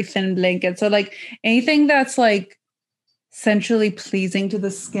 but it's a very thin blanket. So like anything that's like sensually pleasing to the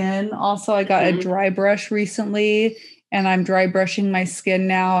skin. Also, I got a dry brush recently, and I'm dry brushing my skin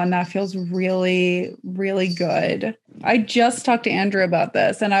now, and that feels really, really good. I just talked to Andrew about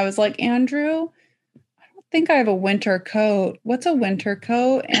this, and I was like, Andrew, I don't think I have a winter coat. What's a winter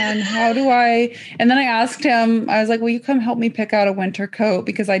coat? And how do I? And then I asked him, I was like, will you come help me pick out a winter coat?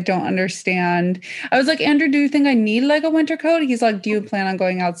 Because I don't understand. I was like, Andrew, do you think I need like a winter coat? He's like, do you plan on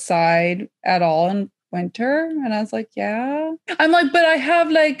going outside at all in winter? And I was like, yeah. I'm like, but I have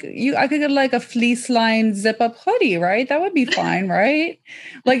like I could get like a fleece lined zip up hoodie, right? That would be fine, right?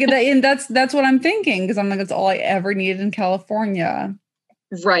 Like that, and that's what I'm thinking, because I'm like, it's all I ever needed in California.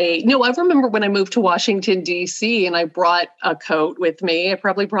 Right. No, I remember when I moved to Washington, D.C. and I brought a coat with me. I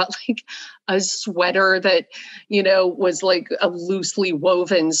probably brought like a sweater that, was like a loosely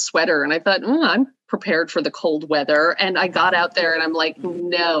woven sweater. And I thought, I'm prepared for the cold weather. And I got out there and I'm like,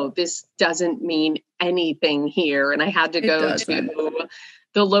 no, this doesn't mean anything here. And I had to go to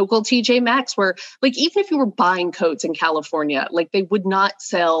the local TJ Maxx where, like, even if you were buying coats in California, like they would not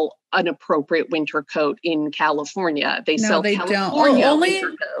sell an appropriate winter coat in California. They sell California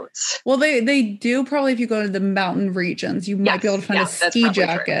winter coats. Well, they do probably if you go to the mountain regions. You might be able to find a ski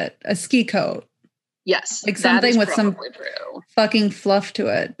jacket, a ski coat. Yes. Like something with some fucking fluff to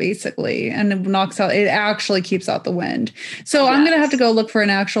it, basically. And it actually keeps out the wind. So I'm going to have to go look for an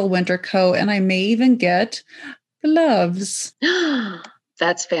actual winter coat, and I may even get gloves.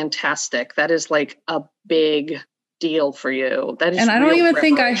 That's fantastic. That is like a big deal for you. That is, and I don't even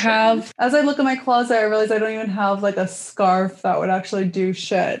think I have, as I look at my closet, I realize I don't even have like a scarf that would actually do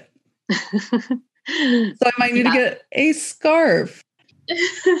shit. So I might need to get a scarf.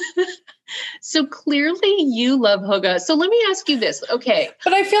 So clearly you love hygge. So let me ask you this. Okay.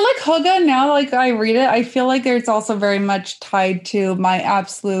 But I feel like hygge now, like I read it, I feel like it's also very much tied to my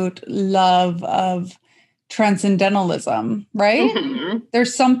absolute love of transcendentalism, right? Mm-hmm.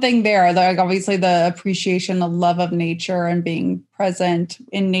 There's something there, like obviously the appreciation, the love of nature and being present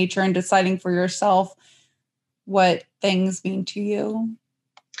in nature and deciding for yourself what things mean to you.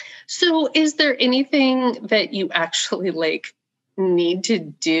 So is there anything that you actually like need to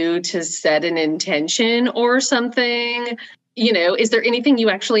do to set an intention or something? Is there anything you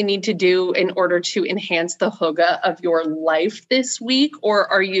actually need to do in order to enhance the hygge of your life this week?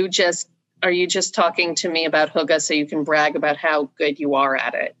 Or are you just talking to me about hygge so you can brag about how good you are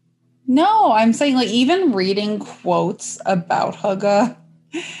at it? No, I'm saying like even reading quotes about hygge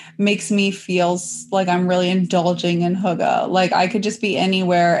makes me feel like I'm really indulging in hygge. Like I could just be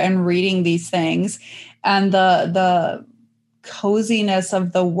anywhere and reading these things, and the coziness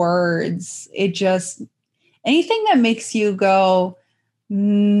of the words, it Anything that makes you go,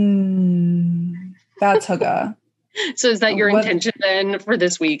 that's hygge. So is that your intention then for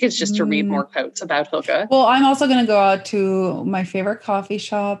this week? Is just to read more quotes about hygge? Well, I'm also going to go out to my favorite coffee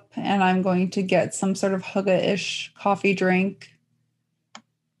shop and I'm going to get some sort of hygge-ish coffee drink.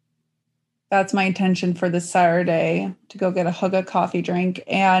 That's my intention for this Saturday, to go get a hygge coffee drink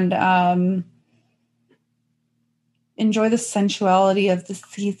and enjoy the sensuality of the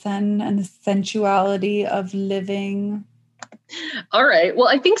season and the sensuality of living. All right. Well,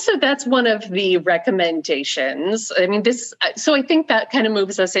 I think so. That's one of the recommendations. I mean, so I think that kind of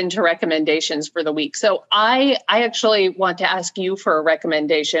moves us into recommendations for the week. So I actually want to ask you for a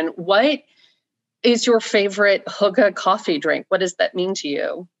recommendation. What is your favorite hygge coffee drink? What does that mean to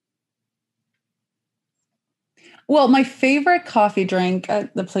you? Well, my favorite coffee drink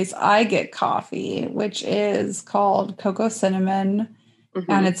at the place I get coffee, which is called Coco Cinnamon,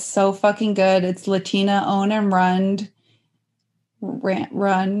 and it's so fucking good. It's Latina owned and run.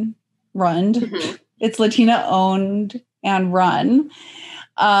 It's Latina owned and run.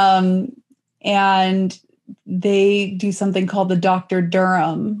 And they do something called the Dr.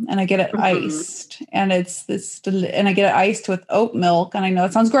 Durham, and I get it iced, and and I get it iced with oat milk. And I know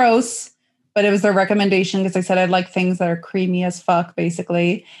it sounds gross, but it was their recommendation because I said I'd like things that are creamy as fuck,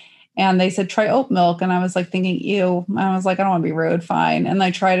 basically. And they said, try oat milk. And I was like thinking, ew. I was like, I don't want to be rude. Fine. And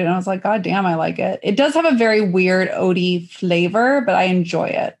I tried it and I was like, God damn, I like it. It does have a very weird oaty flavor, but I enjoy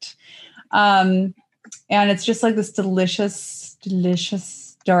it. And it's just like this delicious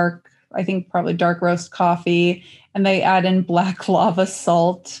dark, I think probably dark roast coffee. And they add in black lava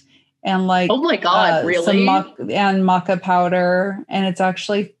salt and like, oh my God, really? And maca powder. And it's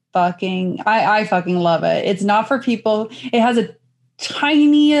actually I fucking love it. It's not for people. It has a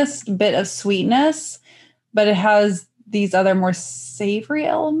tiniest bit of sweetness, but it has these other more savory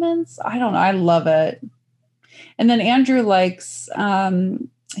elements. I don't know. I love it. And then Andrew likes, they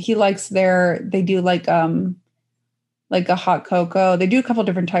do like a hot cocoa. They do a couple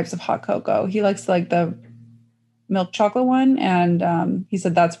different types of hot cocoa. He likes like the milk chocolate one. And he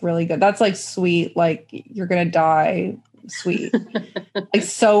said, that's really good. That's like sweet. Like you're going to die sweet. Like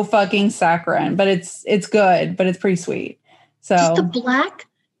so fucking saccharine, but it's good, but it's pretty sweet. So does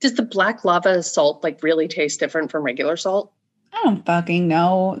the black lava salt like really taste different from regular salt? I don't fucking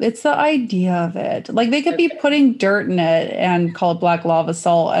know. It's the idea of it. Like they could be putting dirt in it and call it black lava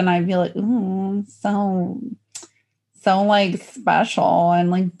salt, and I'd be like, ooh, so like special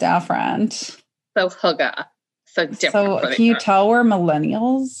and like different. So hygge. So different. So can you tell we're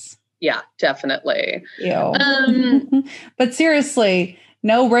millennials? Yeah, definitely. Ew. But seriously,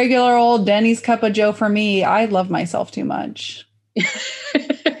 no regular old Denny's Cup of Joe for me. I love myself too much.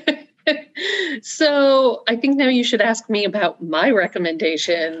 So I think now you should ask me about my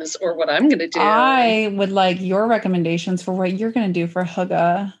recommendations or what I'm going to do. I would like your recommendations for what you're going to do for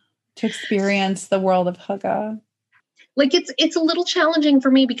hygge, to experience the world of hygge. Like it's a little challenging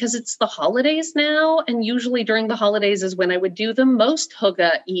for me because it's the holidays now. And usually during the holidays is when I would do the most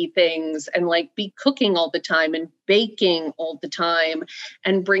hygge-y things and like be cooking all the time and baking all the time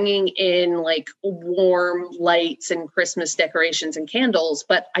and bringing in like warm lights and Christmas decorations and candles.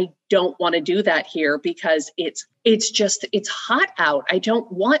 But I don't want to do that here because it's hot out. I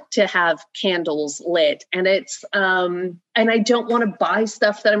don't want to have candles lit, and and I don't want to buy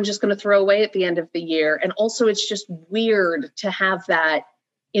stuff that I'm just going to throw away at the end of the year. And also it's just weird to have that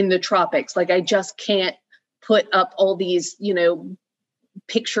in the tropics. Like I just can't put up all these,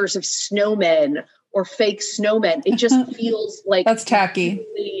 pictures of snowmen or fake snowmen. It just feels like that's tacky.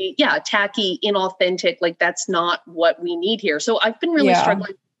 Tacky, inauthentic. Like that's not what we need here. So I've been really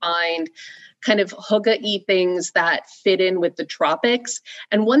struggling to find kind of hygge-y things that fit in with the tropics.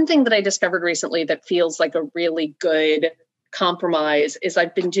 And one thing that I discovered recently that feels like a really good compromise is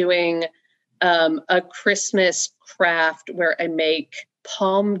I've been doing a Christmas craft where I make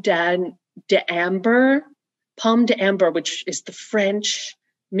pomme d'ambre, which is the French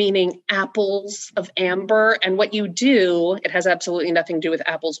meaning apples of amber. And what you do, it has absolutely nothing to do with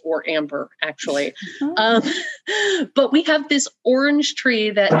apples or amber, actually. But we have this orange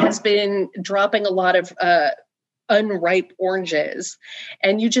tree that has been dropping a lot of unripe oranges.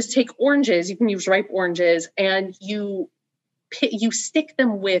 And you just take oranges, you can use ripe oranges, and you stick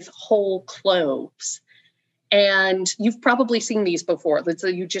them with whole cloves. And you've probably seen these before.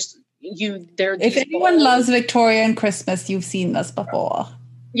 So if anyone loves Victorian Christmas, you've seen this before.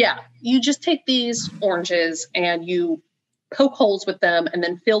 Yeah, you just take these oranges and you poke holes with them and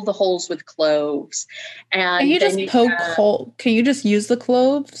then fill the holes with cloves. And can you then can you just use the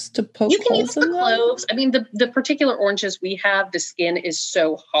cloves to poke you can holes use the in them? cloves. I mean, the particular oranges we have, the skin is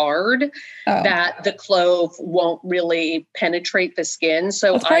so hard that the clove won't really penetrate the skin.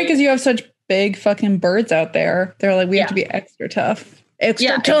 So that's probably because you have such big fucking birds out there. They're like, we have to be extra tough.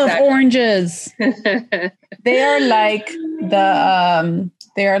 Extra tough exactly. Oranges. They are like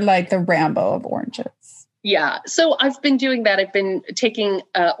the Rambo of oranges. Yeah. So I've been doing that. I've been taking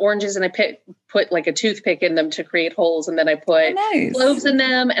oranges and I put like a toothpick in them to create holes. And then I put cloves in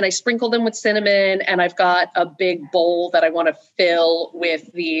them and I sprinkle them with cinnamon. And I've got a big bowl that I want to fill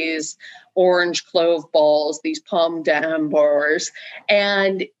with these orange clove balls, these pommes d'amour.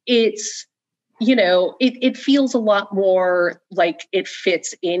 And it's, you know, it feels a lot more like it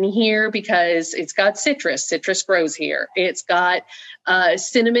fits in here because it's got citrus. Citrus grows here. It's got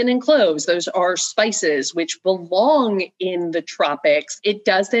cinnamon and cloves. Those are spices which belong in the tropics. It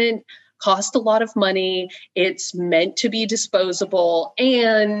doesn't cost a lot of money. It's meant to be disposable,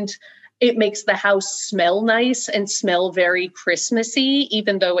 and it makes the house smell nice and smell very Christmassy,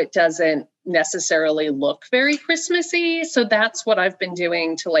 even though it doesn't necessarily look very Christmassy. So that's what I've been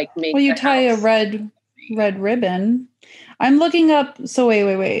doing to like make. Well, you tie a red ribbon. I'm looking up. So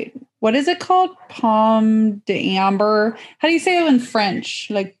wait. What is it called? Pomme d'ambre. How do you say it in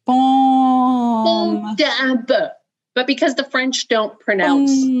French? Like pomme d'ambre. But because the French don't pronounce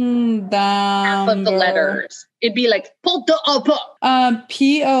half of the letters, it'd be like pomme d'ambre. Pomme,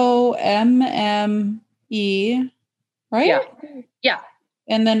 right? Yeah.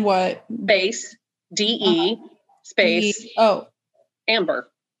 And then what? Space, DE, space, amber,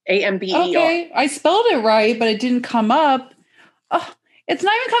 AMBER. Okay, I spelled it right, but it didn't come up. Oh, it's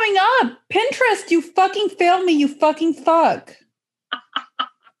not even coming up. Pinterest, you fucking failed me, you fucking fuck.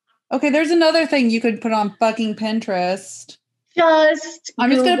 Okay, there's another thing you could put on fucking Pinterest. I'm just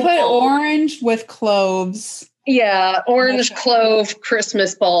going to put orange with cloves. Yeah, orange clove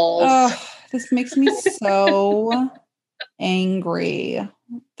Christmas balls. Oh, this makes me so angry.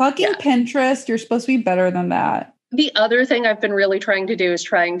 Fucking Pinterest, you're supposed to be better than that. The other thing I've been really trying to do is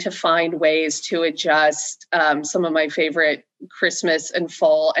trying to find ways to adjust some of my favorite Christmas and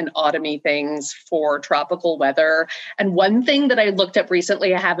fall and autumny things for tropical weather. And one thing that I looked up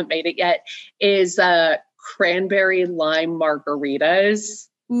recently, I haven't made it yet, is cranberry lime margaritas.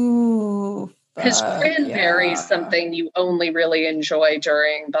 Ooh. Because cranberry is something you only really enjoy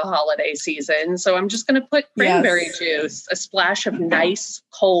during the holiday season. So I'm just going to put cranberry juice, a splash of nice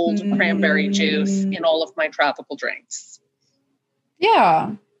cold cranberry juice in all of my tropical drinks.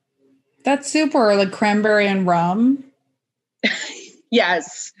 Yeah. That's super. Like cranberry and rum.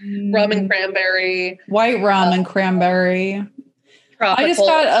 Yes. Rum and cranberry. White rum and cranberry. Tropical. I just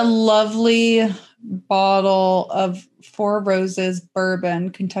got a lovely bottle of Four Roses bourbon,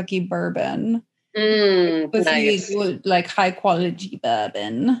 Kentucky bourbon. Nice. Like high quality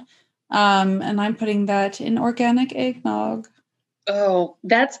bourbon. And I'm putting that in organic eggnog. Oh,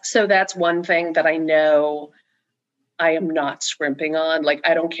 that's one thing that I know I am not scrimping on. Like,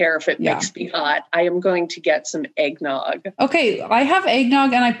 I don't care if it makes me hot. I am going to get some eggnog. Okay. I have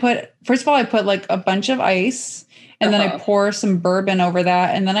eggnog and I put like a bunch of ice and then I pour some bourbon over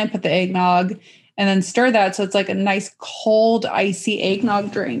that. And then I put the eggnog and then stir that. So it's like a nice cold, icy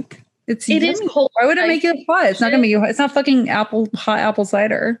eggnog drink. It is cold. Why would it make you hot? It's not going to make you hot. It's not fucking hot apple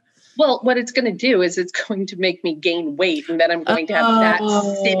cider. Well, what it's going to do is it's going to make me gain weight, and then I'm going to have that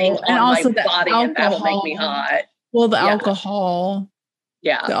sitting on my body, and that'll make me hot. Well, the alcohol.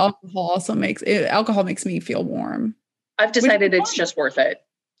 Yeah. The alcohol also makes me feel warm. I've decided it's just worth it.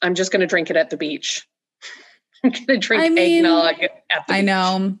 I'm just going to drink it at the beach. I'm going to drink eggnog at the beach. I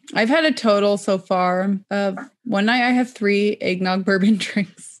know. I've had a total so far of one night I have 3 eggnog bourbon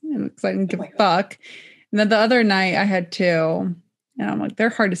drinks. Because I didn't give a fuck. And then the other night I had 2. And I'm like, they're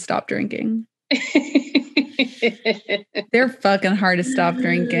hard to stop drinking. They're fucking hard to stop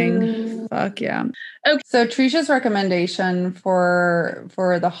drinking. Fuck yeah. Okay. So Trisha's recommendation for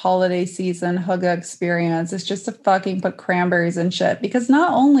the holiday season hygge experience is just to fucking put cranberries and shit. Because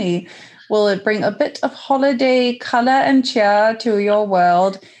not only will it bring a bit of holiday color and cheer to your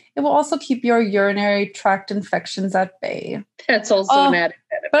world, it will also keep your urinary tract infections at bay. That's also an added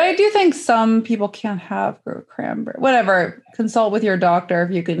benefit. But I do think some people can't have cranberry. Whatever. Consult with your doctor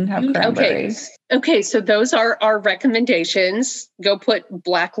if you can have cranberry. Okay, so those are our recommendations. Go put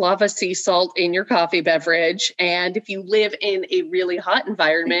black lava sea salt in your coffee beverage. And if you live in a really hot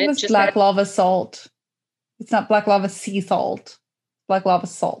environment, just black lava salt. It's not black lava sea salt. Black lava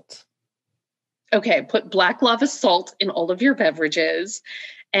salt. Okay, put black lava salt in all of your beverages.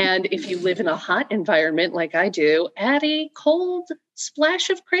 And if you live in a hot environment like I do, add a cold splash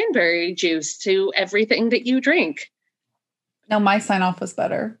of cranberry juice to everything that you drink. No, my sign off was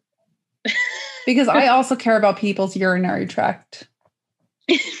better. Because I also care about people's urinary tract.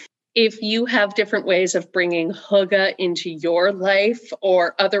 If you have different ways of bringing hygge into your life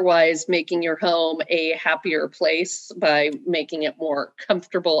or otherwise making your home a happier place by making it more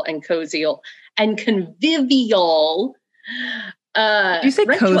comfortable and cozy and convivial. Did you say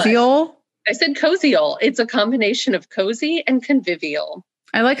cozial? I said cozial. It's a combination of cozy and convivial.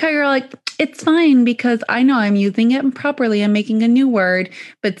 I like how you're like, it's fine because I know I'm using it improperly and making a new word,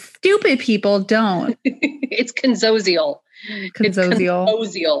 but stupid people don't. It's consocial.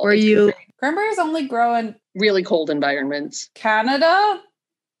 Consocial. Where you cranberries only grow in really cold environments. Canada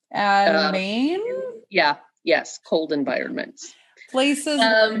and Maine? Yeah. Yes. Cold environments. Places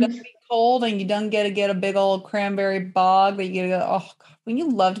where it's cold and you don't get to get a big old cranberry bog that you get to go, oh God, when you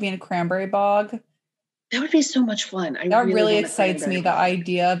love to be in a cranberry bog. That would be so much fun. That really excites me, the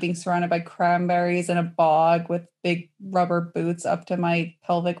idea of being surrounded by cranberries in a bog with big rubber boots up to my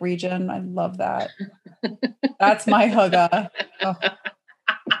pelvic region. I love that. That's my hygge. Oh.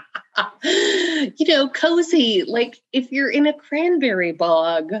 Cozy, like if you're in a cranberry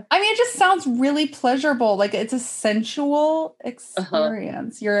bog. I mean, it just sounds really pleasurable. Like it's a sensual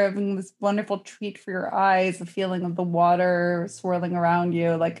experience. You're having this wonderful treat for your eyes, the feeling of the water swirling around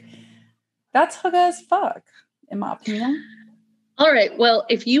you. Like that's hygge as fuck, in my opinion. All right. Well,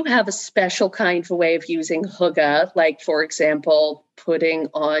 if you have a special kind of way of using hygge, like, for example, putting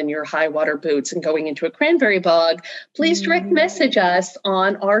on your high water boots and going into a cranberry bog, please direct message us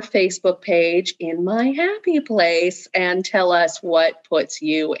on our Facebook page, In My Happy Place, and tell us what puts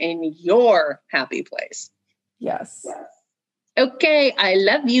you in your happy place. Yes. Okay. I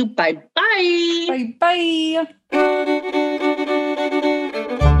love you. Bye-bye. Bye-bye.